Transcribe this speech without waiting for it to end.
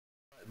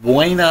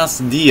Buenos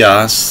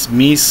dias,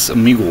 mis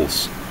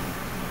amigos.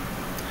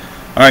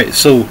 Alright,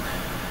 so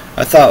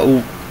I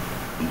thought,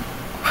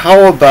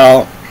 how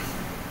about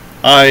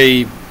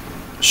I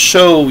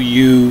show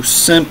you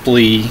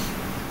simply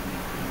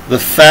the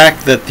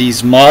fact that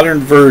these modern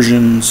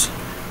versions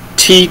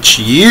teach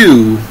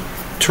you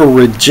to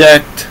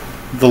reject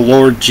the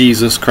Lord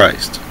Jesus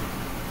Christ.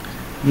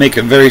 Make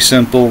it very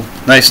simple,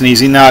 nice and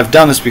easy. Now, I've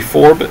done this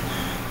before, but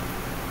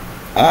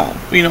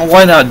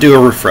why not do a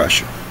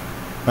refresher,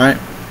 right?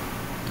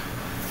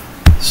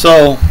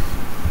 So,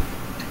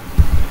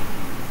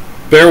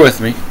 bear with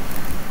me.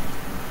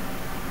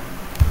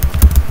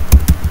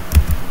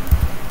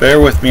 Bear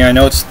with me. I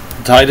know it's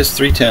Titus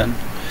 3:10.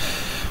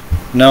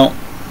 No.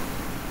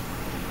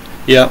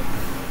 Yep.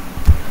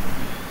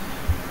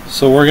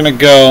 So we're going to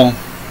go.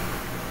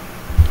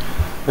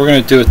 We're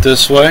going to do it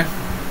this way.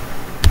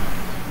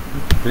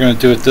 We're going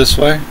to do it this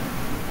way.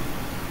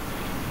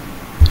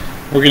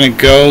 We're going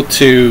to go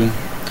to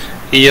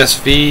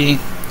ESV.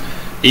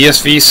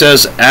 ESV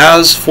says,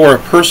 as for a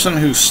person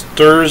who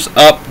stirs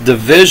up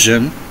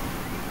division,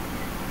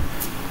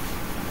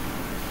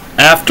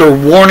 after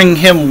warning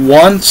him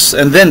once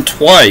and then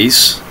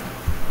twice,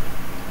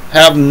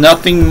 have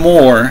nothing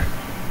more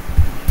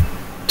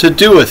to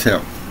do with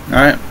him.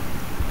 Alright?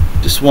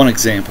 Just one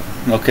example.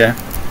 Okay?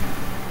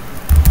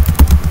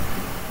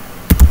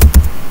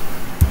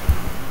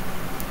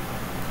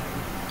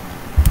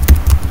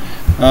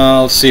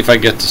 Let's see if I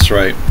get this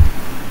right.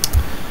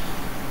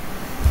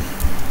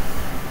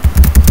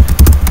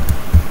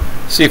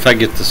 See if I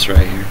get this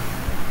right here.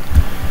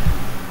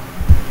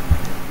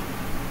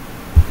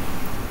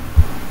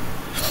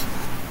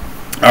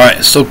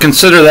 Alright, so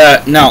consider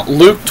that. Now,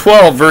 Luke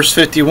 12, verse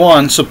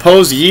 51,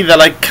 suppose ye that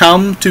I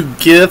come to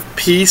give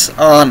peace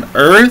on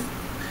earth?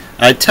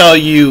 I tell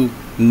you,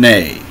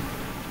 nay,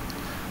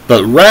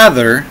 but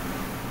rather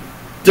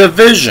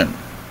division.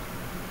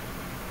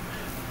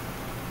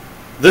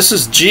 This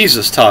is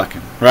Jesus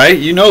talking, right?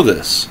 You know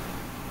this.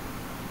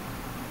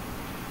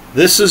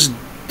 This is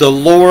the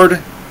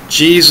Lord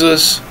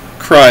Jesus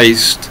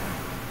Christ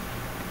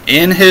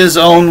in his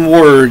own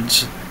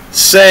words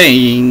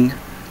saying,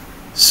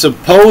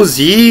 suppose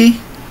ye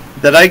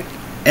that I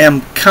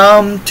am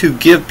come to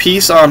give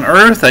peace on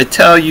earth? I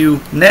tell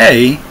you,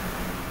 nay,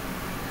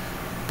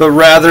 but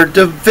rather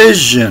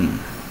division.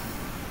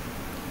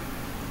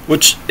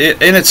 Which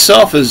in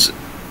itself is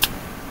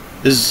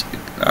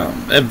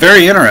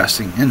very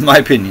interesting, in my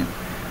opinion.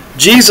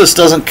 Jesus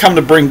doesn't come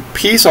to bring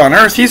peace on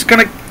earth. He's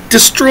going to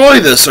destroy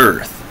this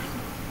earth.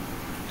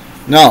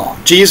 No,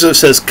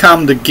 Jesus has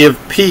come to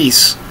give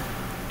peace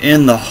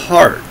in the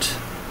heart.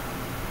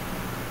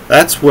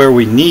 That's where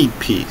we need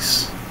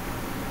peace.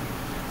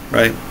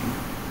 Right?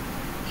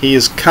 He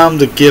has come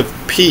to give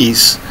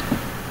peace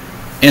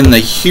in the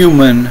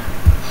human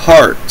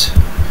heart.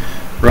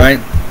 Right?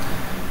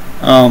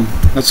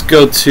 Let's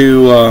go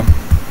to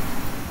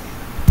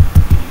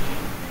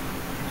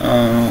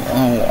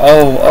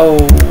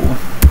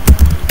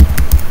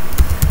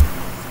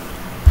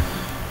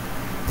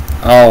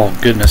oh,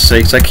 goodness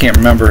sakes, I can't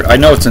remember. I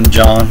know it's in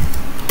John.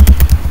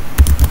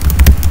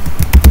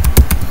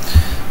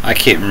 I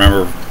can't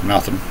remember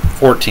nothing.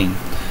 14.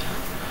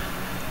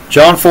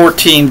 John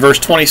 14, verse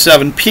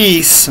 27.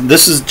 Peace.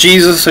 This is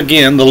Jesus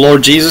again, the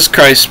Lord Jesus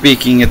Christ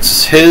speaking.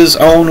 It's his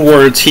own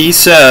words. He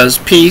says,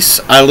 peace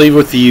I leave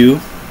with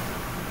you.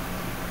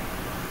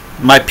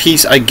 My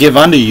peace I give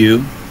unto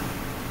you.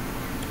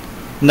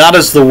 Not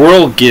as the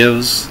world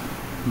gives,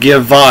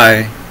 give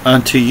I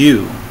unto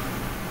you.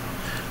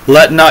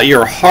 Let not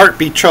your heart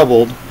be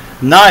troubled,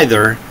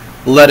 neither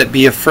let it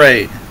be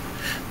afraid.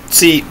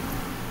 See,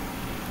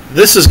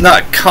 this is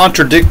not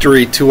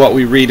contradictory to what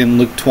we read in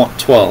Luke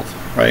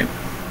 12, right?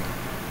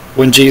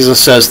 When Jesus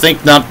says,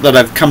 think not that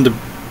I've come to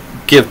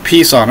give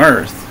peace on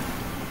earth.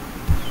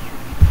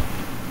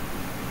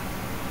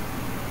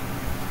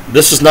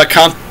 This is not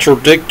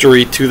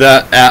contradictory to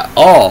that at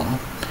all.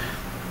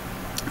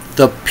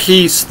 The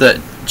peace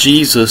that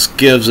Jesus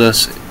gives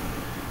us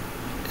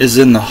is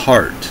in the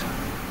heart,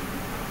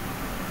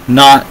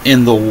 not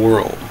in the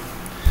world,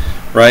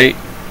 right?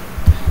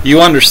 You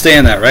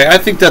understand that, right? I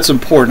think that's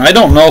important. I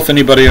don't know if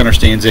anybody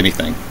understands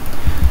anything.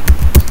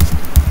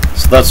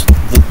 So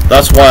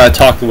that's why I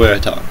talk the way I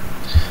talk.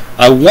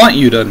 I want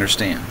you to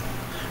understand,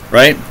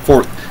 right?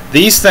 For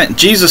these things,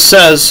 Jesus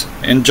says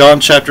in John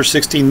chapter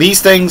 16,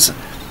 these things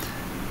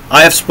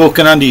I have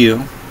spoken unto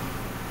you,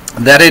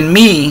 that in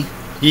me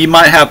ye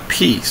might have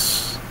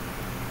peace.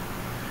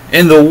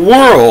 In the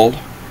world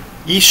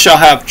ye shall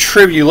have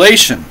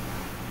tribulation,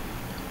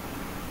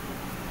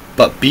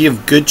 but be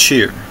of good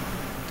cheer.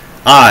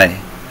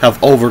 I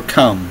have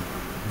overcome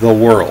the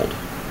world.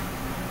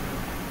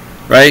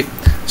 Right?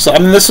 So, I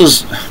mean, this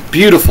is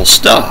beautiful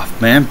stuff,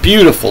 man.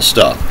 Beautiful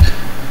stuff.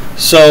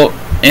 So,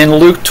 in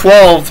Luke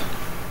 12,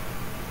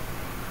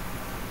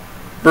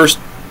 verse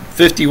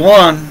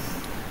 51,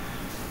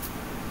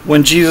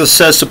 when Jesus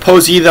says,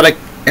 suppose ye that I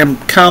am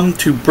come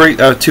to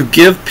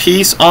give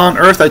peace on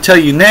earth, I tell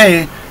you,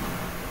 nay,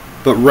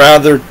 but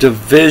rather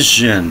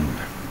division.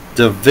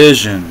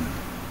 Division.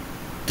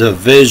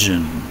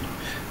 division.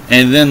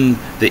 And then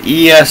the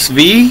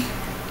ESV,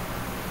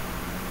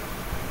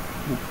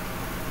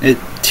 it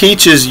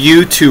teaches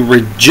you to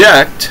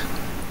reject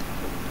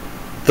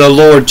the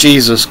Lord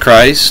Jesus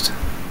Christ.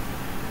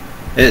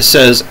 It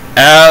says,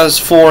 as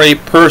for a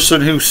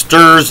person who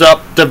stirs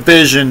up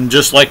division,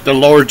 just like the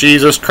Lord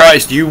Jesus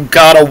Christ, you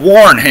gotta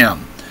warn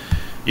him.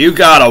 You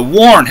gotta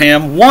warn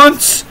him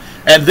once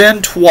and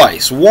then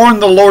twice. Warn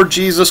the Lord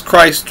Jesus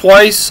Christ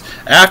twice.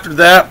 After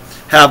that,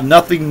 have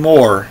nothing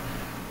more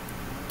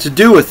to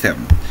do with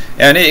him.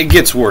 And it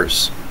gets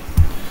worse.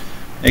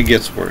 It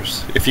gets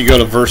worse. If you go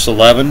to verse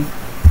 11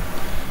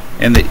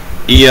 in the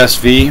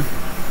ESV,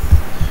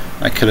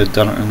 I could have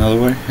done it another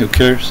way. Who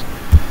cares?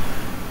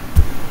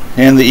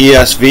 In the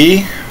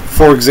ESV,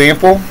 for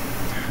example,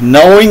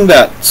 knowing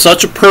that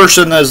such a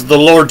person as the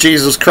Lord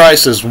Jesus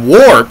Christ is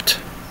warped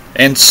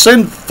and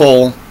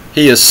sinful,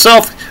 he is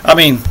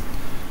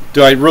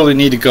do I really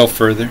need to go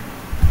further?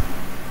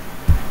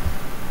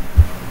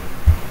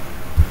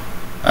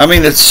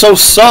 It's so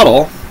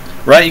subtle,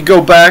 right? You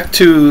go back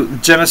to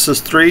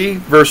Genesis 3,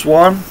 verse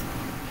 1,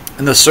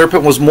 and the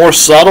serpent was more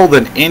subtle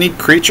than any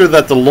creature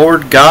that the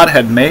Lord God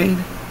had made.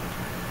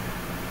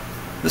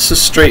 This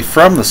is straight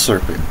from the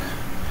serpent.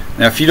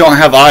 Now, if you don't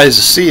have eyes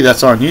to see,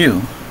 that's on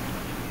you.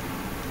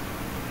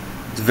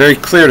 It's very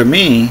clear to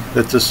me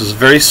that this is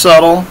very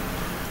subtle,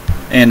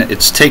 and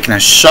it's taking a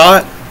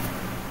shot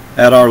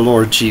at our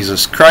Lord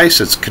Jesus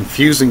Christ. It's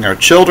confusing our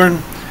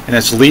children, and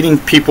it's leading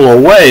people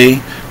away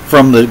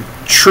from the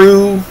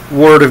true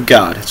Word of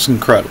God. It's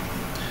incredible.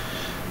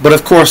 But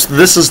of course,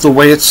 this is the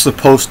way it's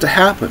supposed to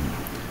happen,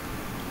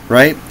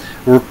 right?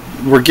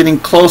 We're getting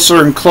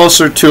closer and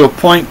closer to a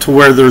point to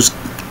where there's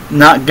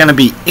not going to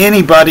be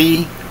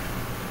anybody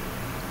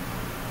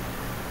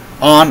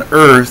on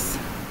earth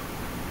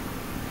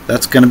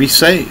that's going to be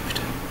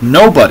saved.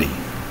 Nobody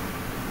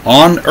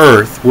on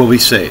earth will be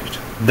saved.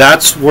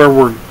 That's where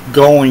we're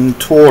going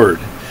toward.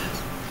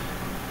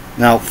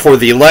 Now, for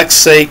the elect's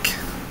sake,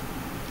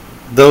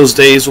 those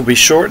days will be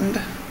shortened.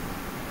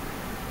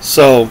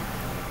 So,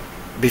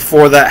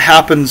 before that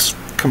happens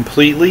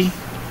completely,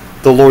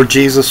 the Lord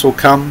Jesus will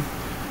come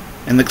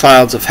in the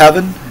clouds of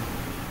heaven,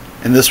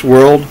 and this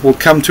world will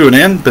come to an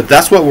end. But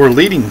that's what we're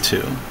leading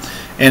to.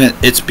 And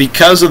it's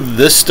because of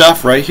this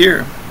stuff right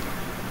here.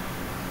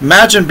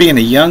 Imagine being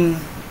a young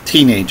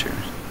teenager,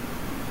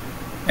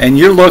 and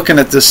you're looking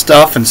at this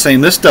stuff and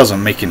saying, this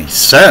doesn't make any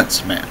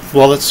sense, man.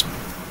 Well,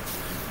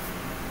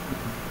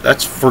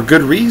 that's for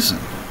good reason.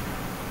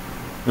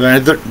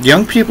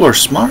 Young people are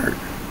smart.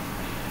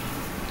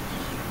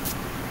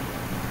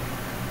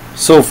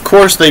 So, of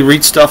course, they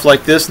read stuff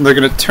like this, and they're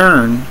going to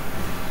turn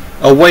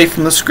away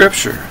from the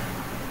Scripture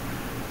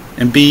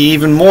and be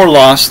even more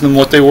lost than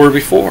what they were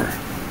before.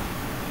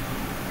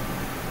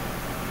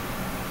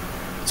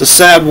 It's a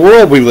sad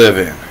world we live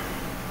in.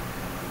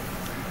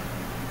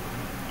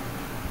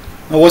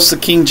 Now, what's the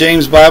King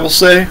James Bible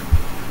say?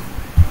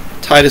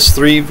 Titus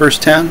 3, verse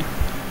 10.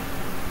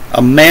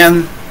 A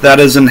man that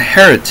is an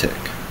heretic.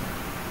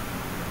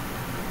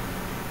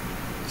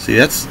 See,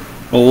 that's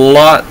a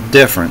lot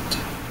different.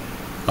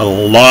 A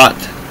lot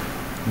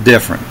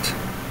different.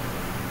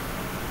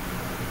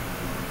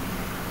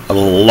 A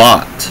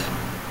lot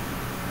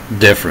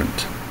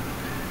different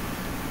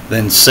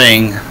than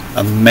saying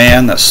a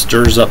man that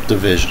stirs up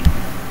division.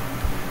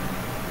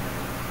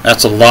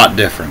 That's a lot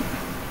different.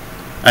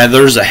 And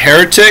there's a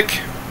heretic,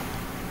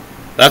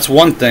 that's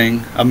one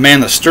thing. A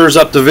man that stirs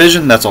up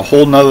division, that's a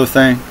whole nother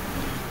thing.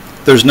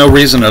 There's no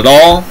reason at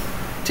all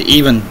to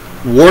even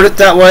word it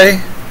that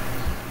way,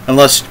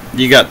 unless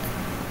you got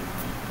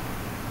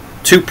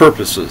two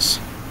purposes.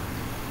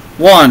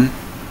 One,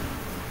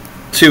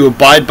 to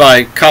abide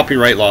by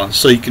copyright laws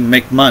so you can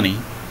make money.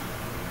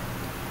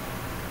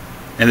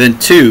 And then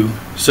two,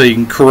 so you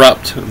can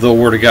corrupt the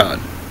Word of God.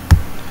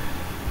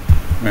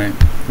 Right?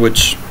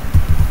 Which,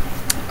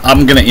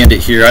 I'm going to end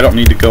it here. I don't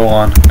need to go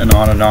on and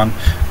on and on.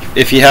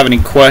 If you have any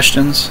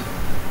questions,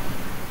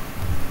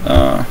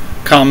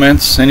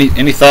 comments,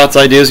 any thoughts,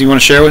 ideas you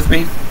want to share with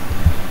me,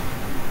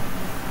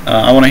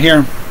 I want to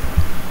hear them.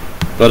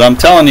 But I'm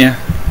telling you,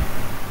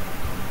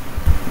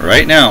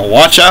 right now,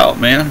 watch out,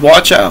 man.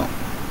 Watch out.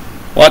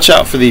 Watch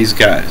out for these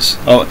guys.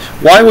 Oh,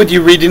 why would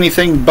you read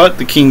anything but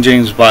the King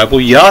James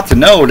Bible? You ought to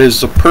know it is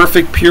the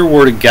perfect, pure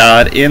Word of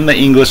God in the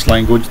English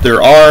language.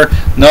 There are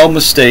no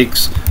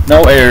mistakes,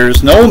 no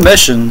errors, no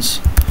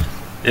omissions.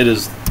 It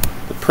is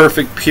the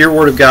perfect, pure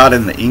Word of God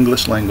in the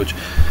English language.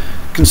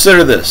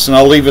 Consider this, and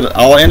I'll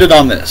end it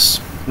on this.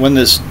 When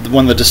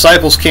the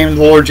disciples came to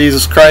the Lord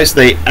Jesus Christ,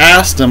 they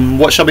asked him,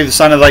 "What shall be the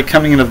sign of thy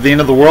coming and of the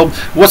end of the world?"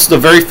 What's the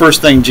very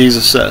first thing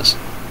Jesus says?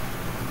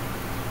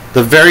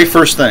 The very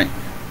first thing.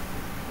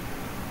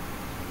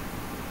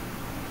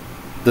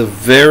 The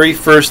very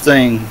first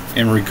thing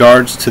in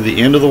regards to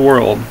the end of the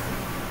world,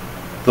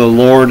 the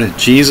Lord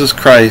Jesus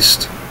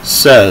Christ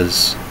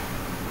says,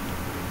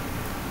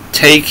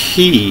 "Take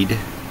heed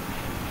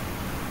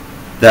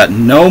that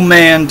no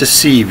man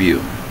deceive you.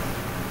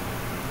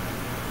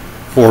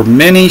 For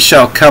many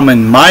shall come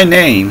in my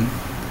name,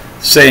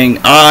 saying,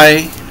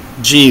 I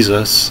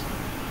Jesus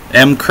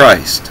am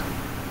Christ,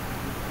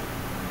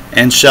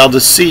 and shall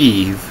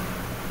deceive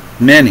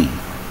many.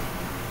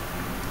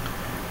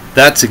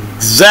 That's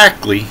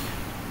exactly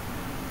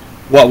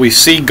what we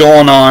see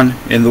going on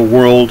in the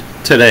world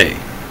today,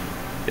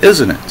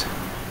 isn't it?